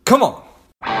Come on.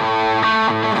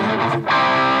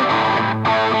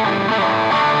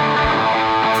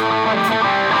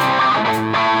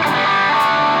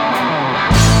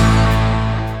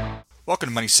 Welcome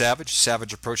to Money Savage,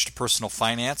 Savage Approach to Personal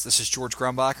Finance. This is George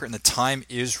Grumbacher, and the time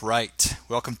is right.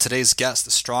 Welcome to today's guest,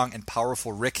 the strong and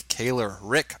powerful Rick Kahler.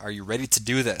 Rick, are you ready to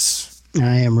do this?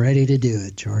 I am ready to do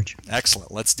it, George.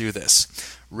 Excellent. Let's do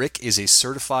this. Rick is a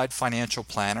certified financial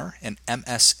planner, an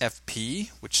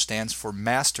MSFP, which stands for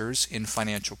Masters in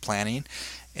Financial Planning,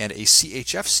 and a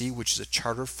CHFC, which is a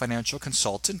Chartered Financial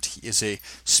Consultant. He is a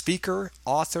speaker,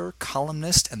 author,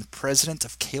 columnist, and the president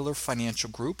of Kahler Financial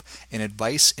Group, an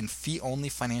advice and fee-only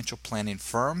financial planning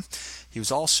firm. He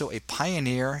was also a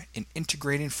pioneer in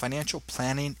integrating financial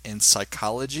planning and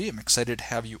psychology. I'm excited to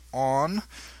have you on.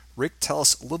 Rick, tell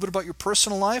us a little bit about your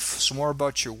personal life, some more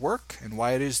about your work, and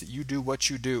why it is that you do what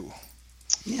you do.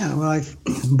 Yeah, well, I've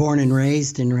born and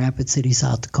raised in Rapid City,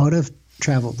 South Dakota.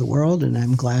 Traveled the world, and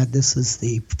I'm glad this is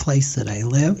the place that I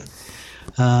live.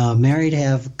 Married,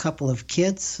 have a couple of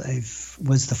kids. I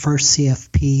was the first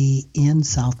CFP in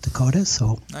South Dakota,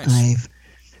 so nice.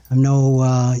 I'm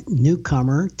no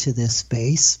newcomer to this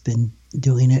space. Been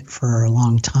doing it for a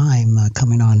long time,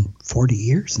 coming on 40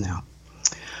 years now.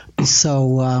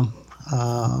 So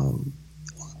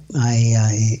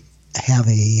I have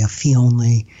a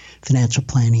fee-only financial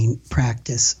planning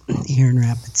practice here in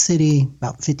Rapid City.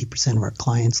 About 50% of our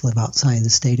clients live outside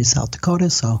the state of South Dakota,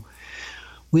 so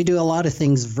we do a lot of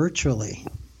things virtually.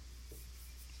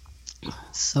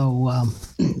 So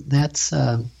that's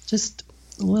just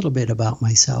a little bit about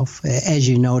myself. As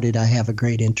you noted, I have a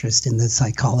great interest in the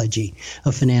psychology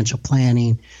of financial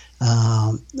planning,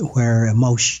 where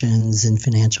emotions and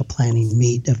financial planning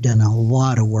meet. I've done a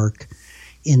lot of work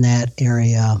in that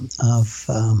area of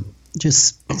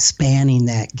just spanning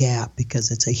that gap, because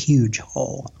it's a huge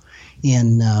hole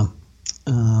in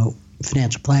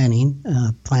financial planning.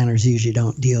 Planners usually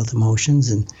don't deal with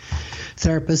emotions, and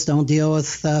therapists don't deal with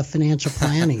financial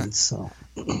planning. So,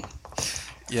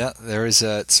 yeah, there is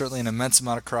certainly an immense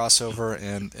amount of crossover,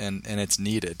 and it's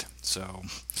needed. So,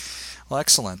 well,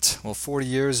 excellent. Well, 40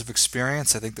 years of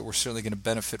experience. I think that we're certainly going to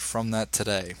benefit from that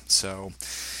today. So,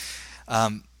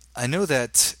 I know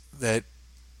that.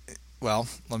 Well,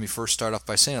 let me first start off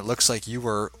by saying it looks like you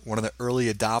were one of the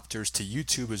early adopters to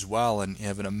YouTube as well, and you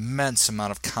have an immense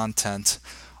amount of content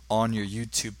on your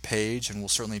YouTube page, and we'll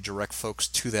certainly direct folks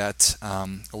to that a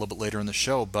little bit later in the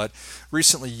show. But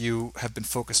recently you have been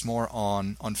focused more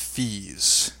on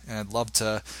fees, and I'd love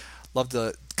to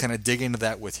kind of dig into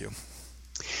that with you.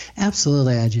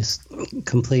 Absolutely. I just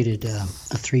completed a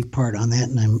 3-part on that,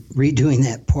 and I'm redoing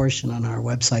that portion on our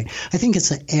website. I think it's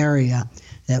an area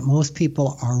that most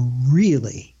people are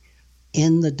really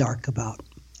in the dark about,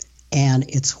 and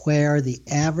it's where the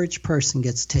average person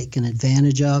gets taken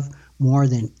advantage of more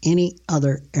than any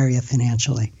other area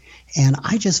financially. And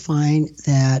I just find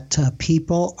that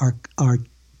people are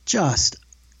just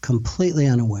completely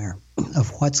unaware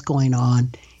of what's going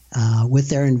on with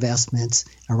their investments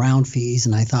around fees,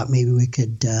 and I thought maybe we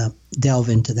could delve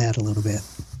into that a little bit.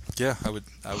 Yeah, I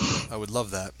would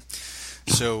love that.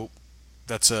 So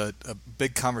that's a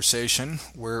big conversation.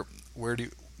 Where do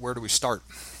we start?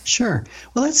 Sure.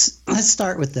 Well, let's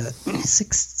start with the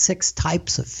six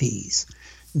types of fees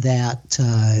that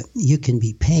you can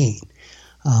be paying.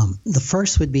 The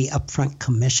first would be upfront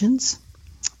commissions,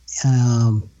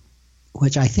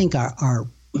 which I think are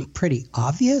pretty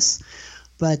obvious.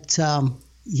 But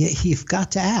you've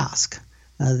got to ask.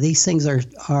 These things are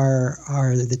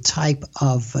the type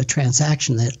of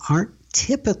transaction that aren't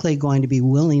typically going to be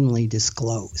willingly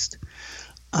disclosed.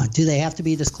 Do they have to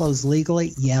be disclosed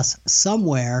legally? Yes,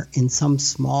 somewhere in some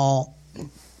small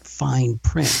fine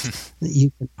print.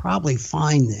 You can probably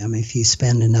find them if you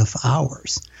spend enough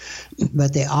hours.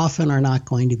 But they often are not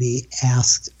going to be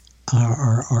asked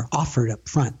or offered up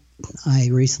front. I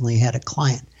recently had a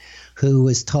client who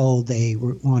was told they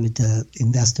wanted to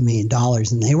invest $1 million,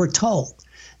 and they were told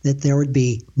that there would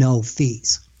be no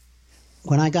fees.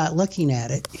 When I got looking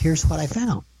at it, here's what I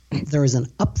found. There was an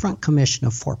upfront commission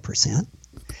of 4%.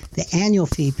 The annual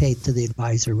fee paid to the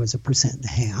advisor was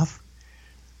 1.5%.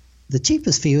 The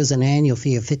cheapest fee was an annual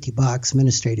fee of $50,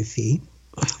 administrative fee.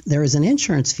 There was an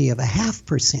insurance fee of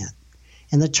 0.5%,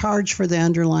 and the charge for the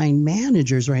underlying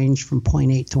managers ranged from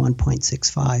 0.8 to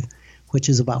 1.65, which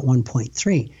is about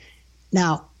 1.3.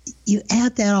 Now, you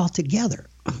add that all together.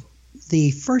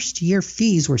 The first year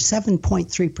fees were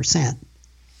 7.3%,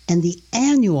 and the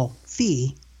annual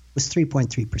fee was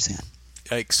 3.3%.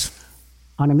 Yikes.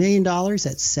 On $1 million,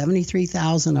 that's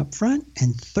 $73,000 up front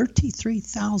and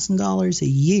 $33,000 a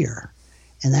year.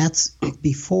 And that's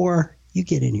before you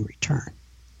get any return.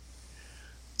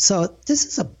 So this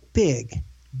is a big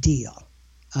deal.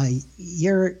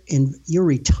 Your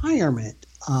retirement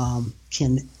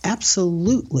can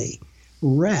absolutely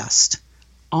rest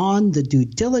on the due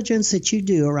diligence that you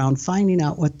do around finding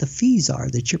out what the fees are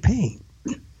that you're paying.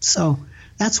 So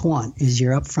that's one, is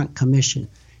your upfront commission.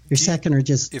 Your second, or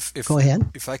just go ahead.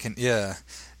 If I can, yeah.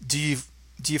 Do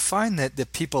you find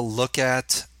that people look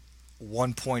at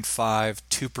 1.5,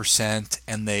 2%,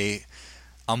 and they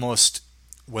almost,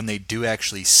 when they do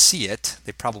actually see it,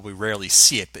 they probably rarely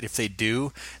see it, but if they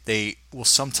do, they will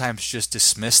sometimes just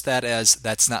dismiss that as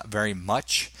that's not very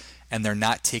much, and they're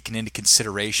not taking into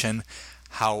consideration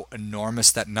how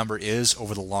enormous that number is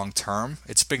over the long term.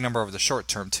 It's a big number over the short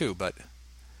term too, but...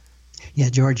 Yeah,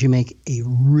 George, you make a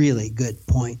really good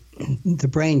point. The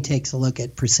brain takes a look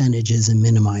at percentages and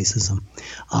minimizes them.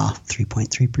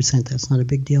 3.3%, that's not a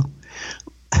big deal.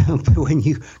 But when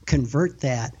you convert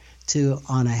that to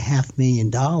on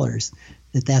 $500,000,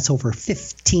 that's over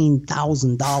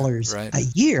 $15,000 right. a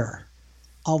year,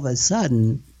 all of a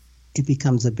sudden it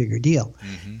becomes a bigger deal.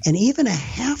 Mm-hmm. And even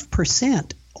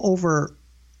 0.5% over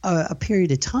a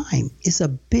period of time is a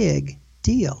big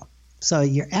deal. So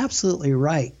you're absolutely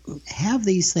right. Have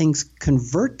these things,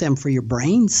 convert them for your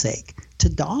brain's sake to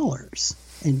dollars,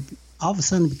 and all of a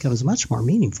sudden it becomes much more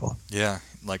meaningful. Yeah,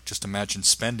 like just imagine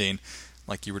spending,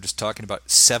 like you were just talking about,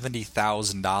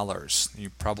 $70,000.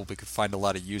 You probably could find a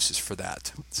lot of uses for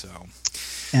that. So,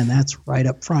 and that's right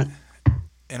up front.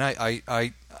 And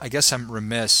I guess I'm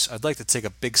remiss. I'd like to take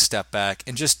a big step back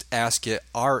and just ask you,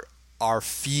 are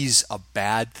fees a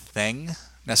bad thing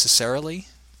necessarily?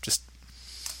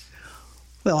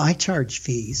 Well, I charge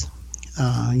fees.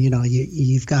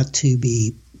 You've got to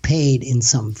be paid in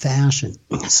some fashion.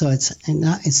 So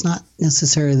it's not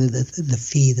necessarily the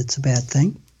fee that's a bad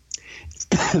thing.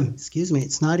 Excuse me.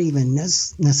 It's not even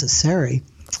necessarily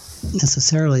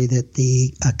that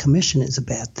the commission is a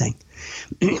bad thing.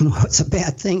 What's a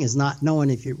bad thing is not knowing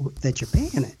that you're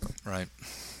paying it. Right.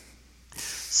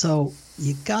 So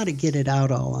you got to get it out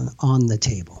all on the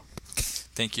table.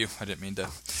 Thank you. I didn't mean to.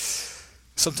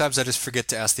 Sometimes I just forget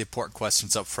to ask the important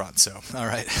questions up front. So, all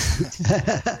right.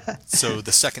 So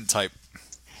the second type.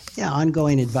 Yeah,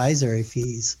 ongoing advisory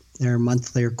fees. There are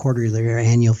monthly or quarterly or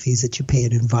annual fees that you pay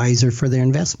an advisor for their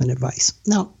investment advice.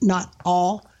 Now, not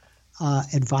all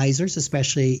advisors,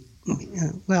 especially,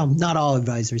 not all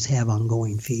advisors have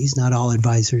ongoing fees. Not all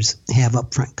advisors have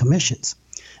upfront commissions.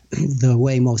 The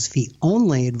way most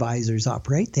fee-only advisors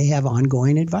operate, they have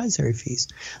ongoing advisory fees.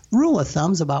 Rule of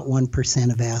thumb is about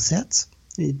 1% of assets.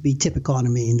 It'd be typical on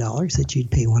 $1 million that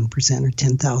you'd pay 1% or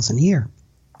 $10,000 a year.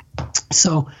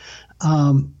 So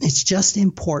it's just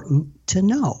important to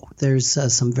know. There's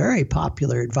some very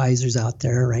popular advisors out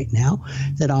there right now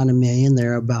that on $1 million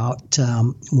they're about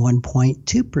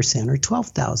 1.2% or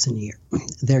 $12,000 a year.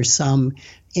 There's some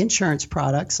insurance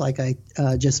products, like I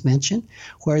just mentioned,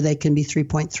 where they can be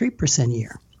 3.3% a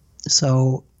year.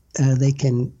 So they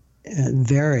can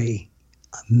vary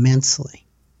immensely.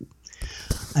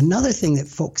 Another thing that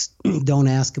folks don't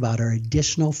ask about are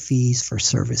additional fees for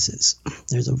services.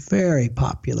 There's a very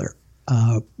popular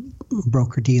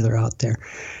broker-dealer out there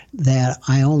that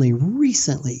I only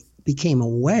recently became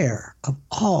aware of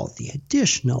all the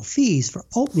additional fees for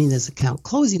opening this account,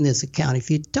 closing this account.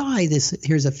 If you die,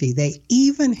 here's a fee. They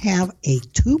even have a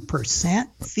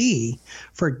 2% fee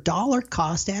for dollar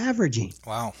cost averaging.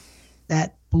 Wow.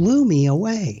 That blew me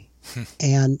away.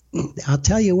 And I'll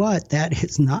tell you what, that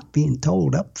is not being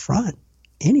told up front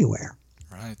anywhere.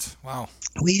 Right. Wow.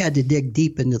 We had to dig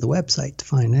deep into the website to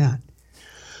find that.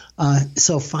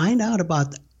 So find out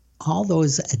about all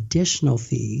those additional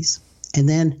fees. And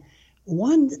then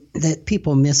one that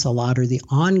people miss a lot are the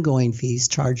ongoing fees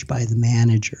charged by the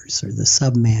managers or the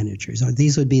sub-managers. Or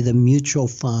these would be the mutual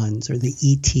funds or the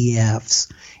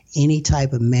ETFs, any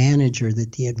type of manager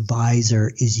that the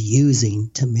advisor is using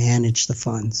to manage the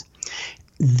funds.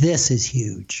 This is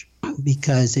huge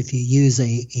because if you use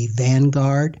a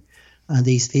Vanguard,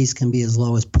 these fees can be as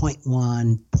low as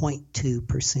 0.1%,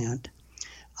 0.2%.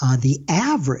 The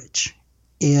average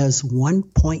is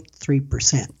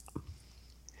 1.3%.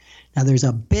 Now, there's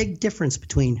a big difference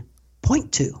between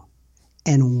 0.2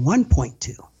 and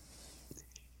 1.2,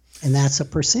 and that's a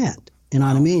percent. And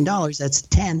on $1 million, that's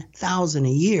 $10,000 a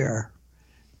year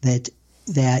that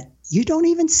you don't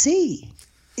even see.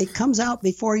 It comes out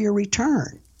before your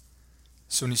return.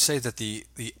 So when you say that the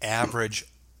average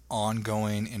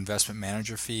ongoing investment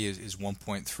manager fee is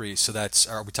 1.3, so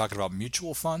are we talking about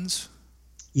mutual funds?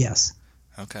 Yes.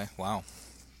 Okay. Wow.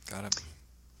 Got it.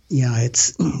 Yeah,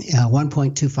 it's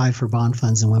 1.25 for bond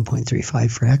funds and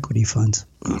 1.35 for equity funds.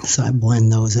 So I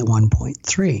blend those at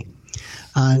 1.3.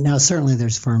 Now, certainly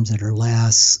there's firms that are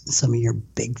less. Some of your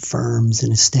big firms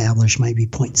and established might be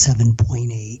 0.7,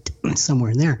 0.8,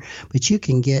 somewhere in there. But you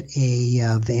can get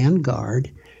a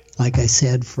Vanguard, like I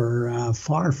said, for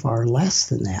far, far less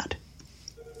than that.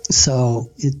 So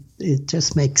it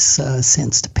just makes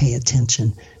sense to pay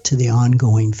attention to the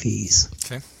ongoing fees.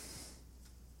 Okay.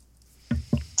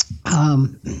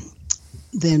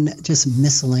 Then just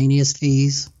miscellaneous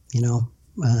fees,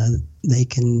 they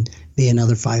can be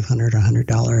another $500 or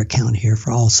 $100 account here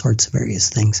for all sorts of various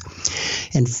things.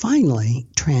 And finally,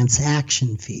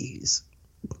 transaction fees.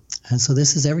 And so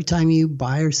this is every time you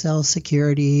buy or sell a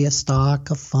security, a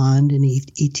stock, a fund, an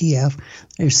ETF,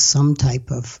 there's some type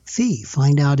of fee.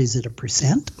 Find out, is it a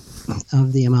percent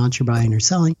of the amount you're buying or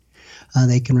selling?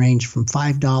 They can range from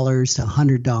 $5 to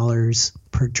 $100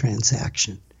 per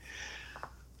transaction.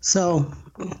 So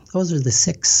those are the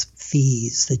 6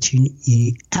 fees that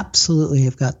you absolutely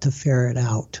have got to ferret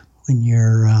out when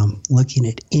you're looking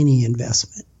at any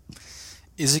investment.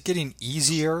 Is it getting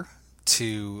easier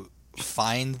to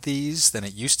find these than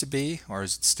it used to be, or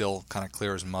is it still kind of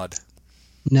clear as mud?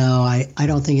 No, I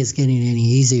don't think it's getting any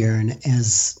easier. And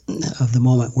as of the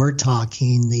moment we're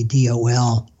talking, the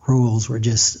DOL rules were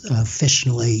just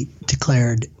officially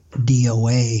declared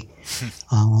DOA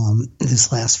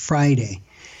this last Friday.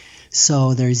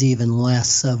 So there's even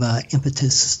less of an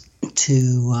impetus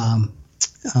to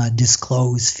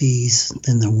disclose fees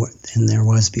than there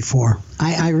was before.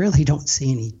 I really don't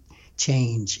see any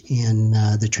change in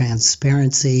the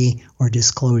transparency or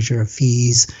disclosure of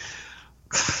fees.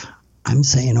 I'm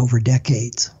saying over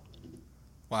decades.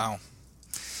 Wow.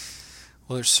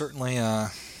 Well, there's certainly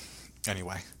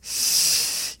anyway.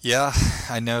 Yeah,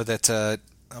 I know that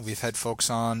we've had folks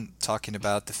on talking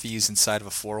about the fees inside of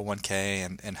a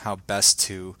 401k and how best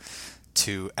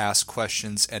to ask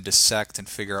questions and dissect and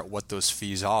figure out what those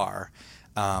fees are.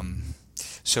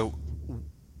 So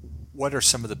what are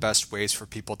some of the best ways for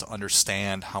people to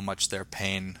understand how much they're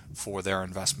paying for their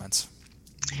investments?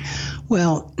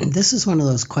 Well, this is one of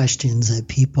those questions that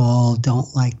people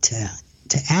don't like to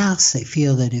ask. They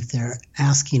feel that if they're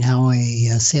asking how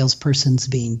a salesperson's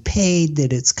being paid,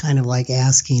 that it's kind of like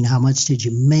asking how much did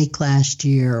you make last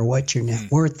year or what your net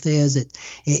worth is.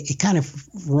 It kind of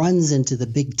runs into the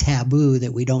big taboo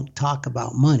that we don't talk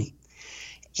about money.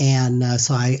 And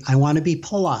so I want to be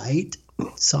polite,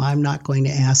 so I'm not going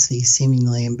to ask these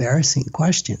seemingly embarrassing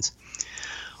questions.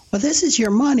 Well, this is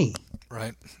your money.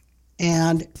 Right.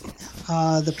 And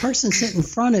the person sitting in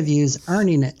front of you is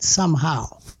earning it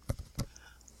somehow.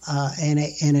 And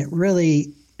it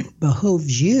really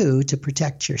behooves you to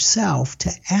protect yourself,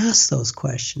 to ask those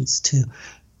questions,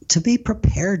 to be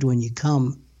prepared when you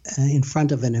come in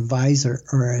front of an advisor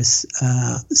or a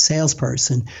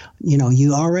salesperson.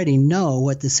 You already know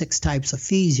what the 6 types of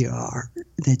fees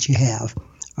that you have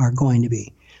are going to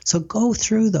be. So go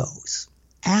through those.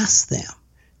 Ask them.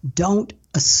 Don't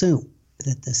assume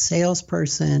that the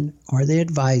salesperson or the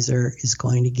advisor is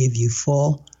going to give you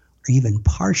full or even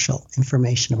partial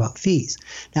information about fees.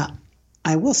 Now,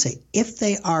 I will say, if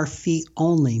they are fee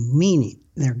only, meaning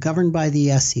they're governed by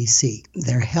the SEC,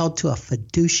 they're held to a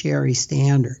fiduciary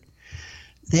standard,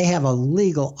 they have a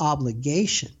legal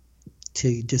obligation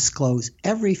to disclose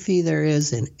every fee there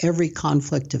is and every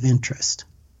conflict of interest.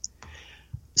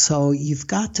 So you've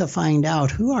got to find out,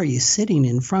 who are you sitting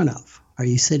in front of? Are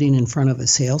you sitting in front of a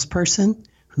salesperson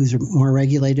who's more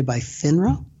regulated by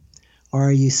FINRA? Or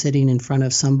are you sitting in front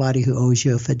of somebody who owes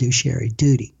you a fiduciary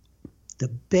duty? The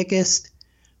biggest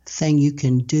thing you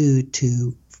can do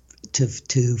to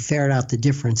ferret out the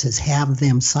difference is have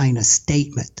them sign a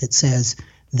statement that says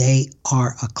they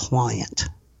are a client.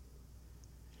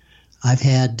 I've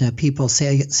had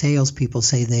salespeople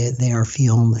say they are fee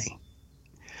only.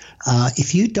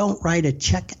 If you don't write a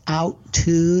check out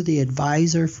to the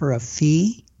advisor for a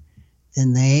fee,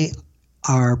 then they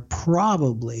are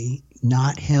probably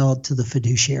not held to the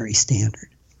fiduciary standard.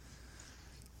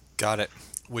 Got it.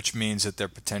 Which means that they're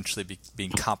potentially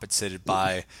being compensated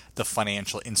by the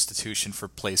financial institution for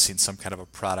placing some kind of a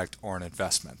product or an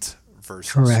investment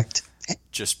versus Correct.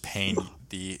 Just paying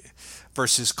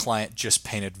versus client just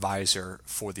paying advisor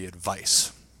for the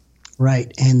advice.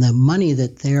 Right. And the money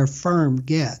that their firm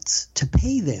gets to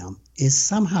pay them is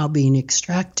somehow being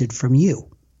extracted from you.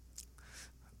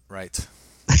 Right.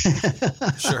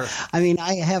 Sure. I mean,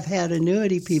 I have had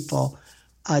annuity people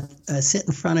sit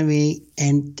in front of me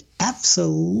and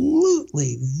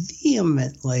absolutely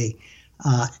vehemently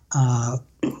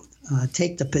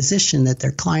take the position that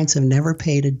their clients have never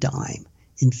paid a dime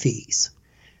in fees.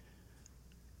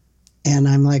 And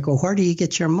I'm like, well, where do you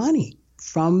get your money?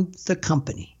 From the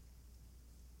company.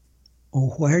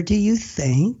 where do you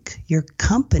think your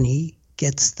company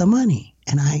gets the money?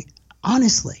 And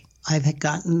I've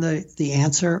gotten the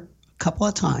answer a couple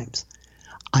of times.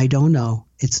 I don't know.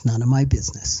 It's none of my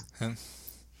business.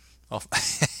 Well,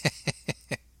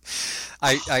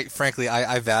 I frankly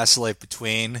vacillate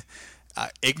between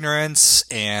ignorance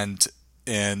and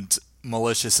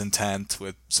malicious intent.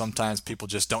 With sometimes people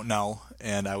just don't know,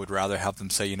 and I would rather have them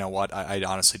say, you know what, I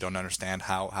honestly don't understand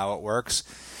how it works.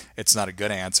 It's not a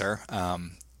good answer.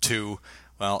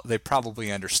 Well, they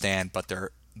probably understand, but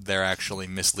they're actually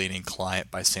misleading client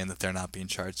by saying that they're not being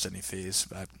charged any fees.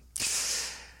 But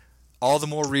all the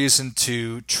more reason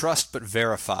to trust but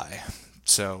verify.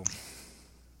 So.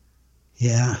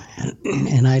 Yeah,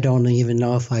 and I don't even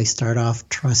know if I start off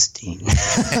trusting.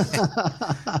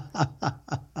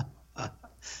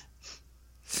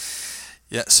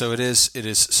 Yeah, so it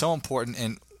is so important,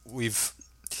 and we've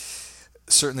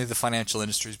certainly, the financial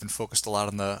industry has been focused a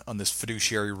lot on this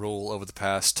fiduciary rule over the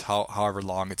past however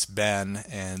long it's been,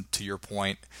 and to your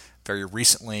point, very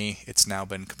recently it's now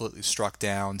been completely struck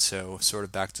down, so sort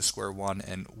of back to square one,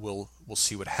 and we'll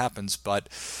see what happens. But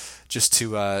just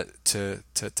to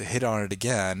hit on it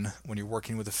again, when you're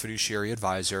working with a fiduciary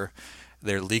advisor,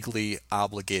 they're legally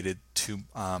obligated to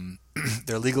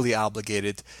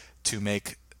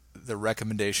make the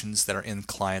recommendations that are in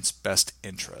client's best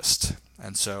interest.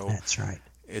 And so that's right.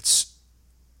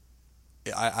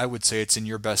 I would say it's in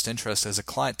your best interest as a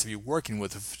client to be working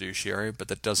with a fiduciary, but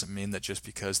that doesn't mean that just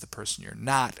because the person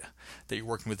that you're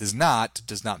working with does not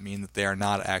mean that they are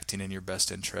not acting in your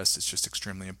best interest. It's just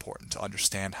extremely important to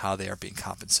understand how they are being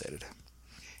compensated.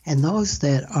 And those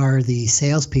that are the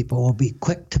salespeople will be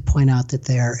quick to point out that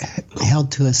they are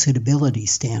held to a suitability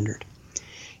standard.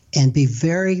 And be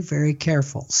very, very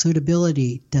careful.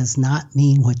 Suitability does not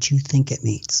mean what you think it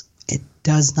means. It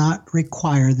does not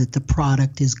require that the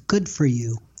product is good for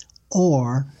you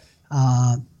or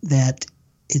that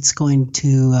it's going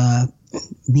to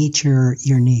meet your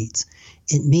needs.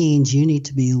 It means you need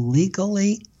to be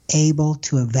legally able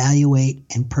to evaluate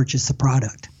and purchase a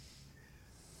product.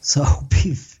 So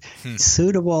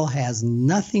suitable has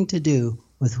nothing to do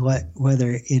with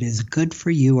whether it is good for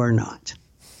you or not.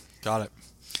 Got it.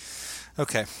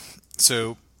 Okay,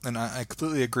 so, and I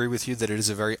completely agree with you that it is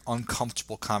a very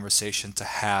uncomfortable conversation to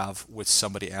have with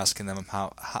somebody asking them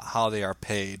how they are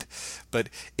paid. But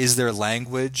is there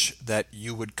language that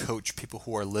you would coach people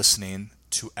who are listening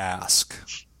to ask?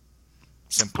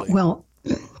 Simply. Well,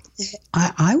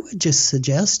 I would just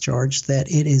suggest, George,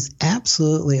 that it is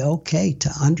absolutely okay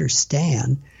to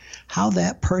understand how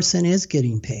that person is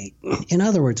getting paid. In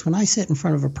other words, when I sit in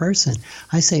front of a person,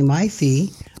 I say my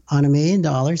fee on $1 million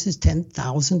is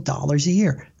 $10,000 a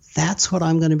year. That's what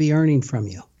I'm going to be earning from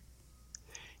you.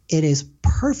 It is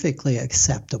perfectly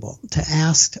acceptable to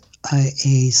ask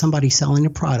somebody selling a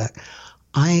product,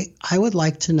 I would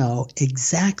like to know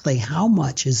exactly how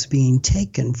much is being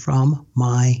taken from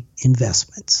my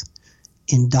investments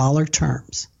in dollar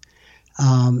terms.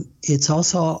 It's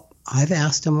also, I've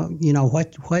asked them,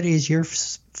 what is your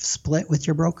split with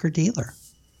your broker dealer?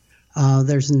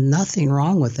 There's nothing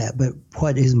wrong with that. But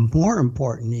what is more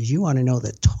important is you want to know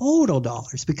the total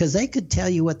dollars, because they could tell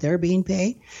you what they're being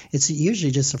paid. It's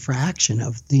usually just a fraction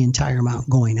of the entire amount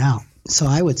going out. So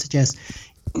I would suggest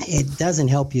it doesn't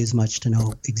help you as much to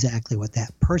know exactly what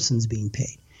that person's being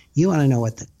paid. You want to know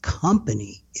what the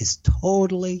company is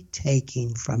totally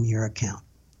taking from your account.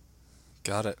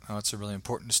 Got it. Oh, that's a really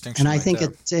important distinction. And I think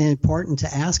it's important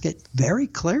to ask it very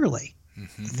clearly,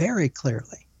 very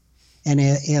clearly. And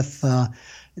if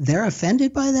they're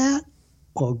offended by that,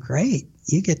 well, great.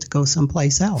 You get to go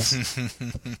someplace else.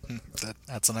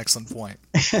 That's an excellent point.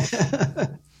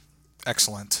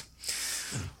 Excellent.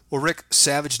 Well, Rick,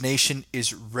 Savage Nation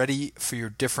is ready for your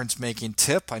difference-making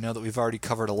tip. I know that we've already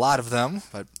covered a lot of them,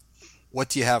 but what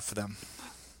do you have for them?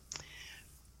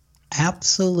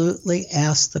 Absolutely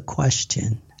ask the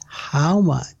question, how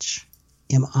much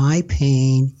am I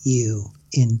paying you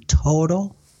in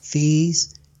total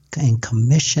fees and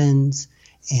commissions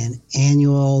and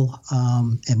annual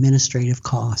administrative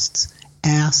costs?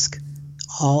 Ask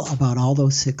about all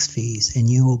those 6 fees, and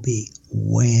you will be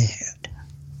way ahead.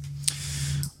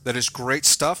 That is great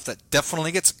stuff. That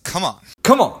definitely gets, come on.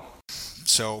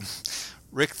 So,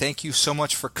 Rick, thank you so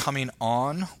much for coming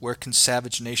on. Where can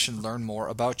Savage Nation learn more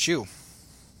about you?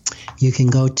 You can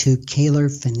go to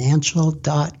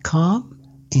KalerFinancial.com,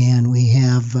 and we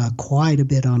have quite a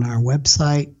bit on our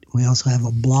website. We also have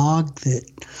a blog that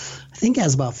I think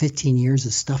has about 15 years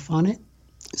of stuff on it.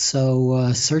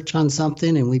 So search on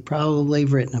something, and we probably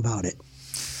have written about it.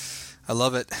 I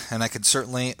love it, and I can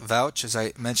certainly vouch, as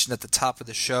I mentioned at the top of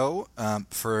the show,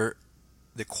 for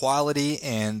the quality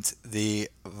and the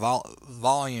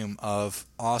volume of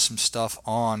awesome stuff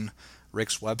on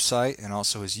Rick's website and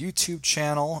also his YouTube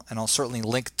channel, and I'll certainly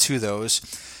link to those.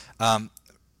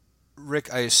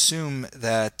 Rick, I assume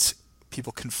that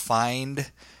people can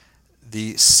find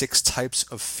the 6 types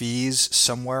of fees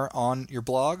somewhere on your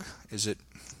blog. Is it?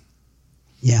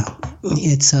 Yeah,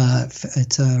 it's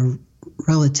a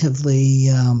relatively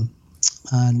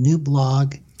new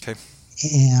blog. Okay.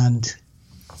 And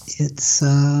it's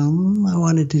I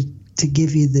wanted to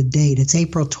give you the date. It's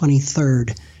April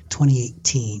 23rd,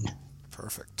 2018.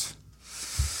 Perfect.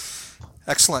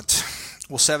 Excellent.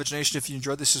 Well, Savage Nation, if you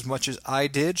enjoyed this as much as I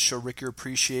did, show Rick your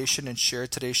appreciation and share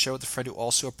today's show with a friend who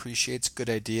also appreciates good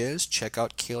ideas. Check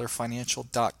out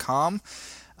KalerFinancial.com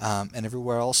and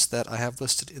everywhere else that I have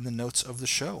listed in the notes of the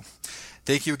show.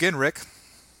 Thank you again, Rick.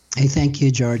 Hey, thank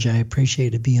you, George. I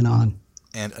appreciate it being on.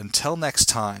 And until next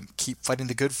time, keep fighting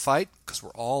the good fight because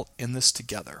we're all in this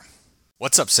together.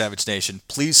 What's up, Savage Nation?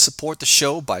 Please support the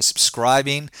show by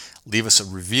subscribing, leave us a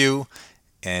review,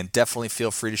 and definitely feel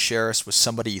free to share us with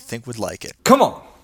somebody you think would like it. Come on!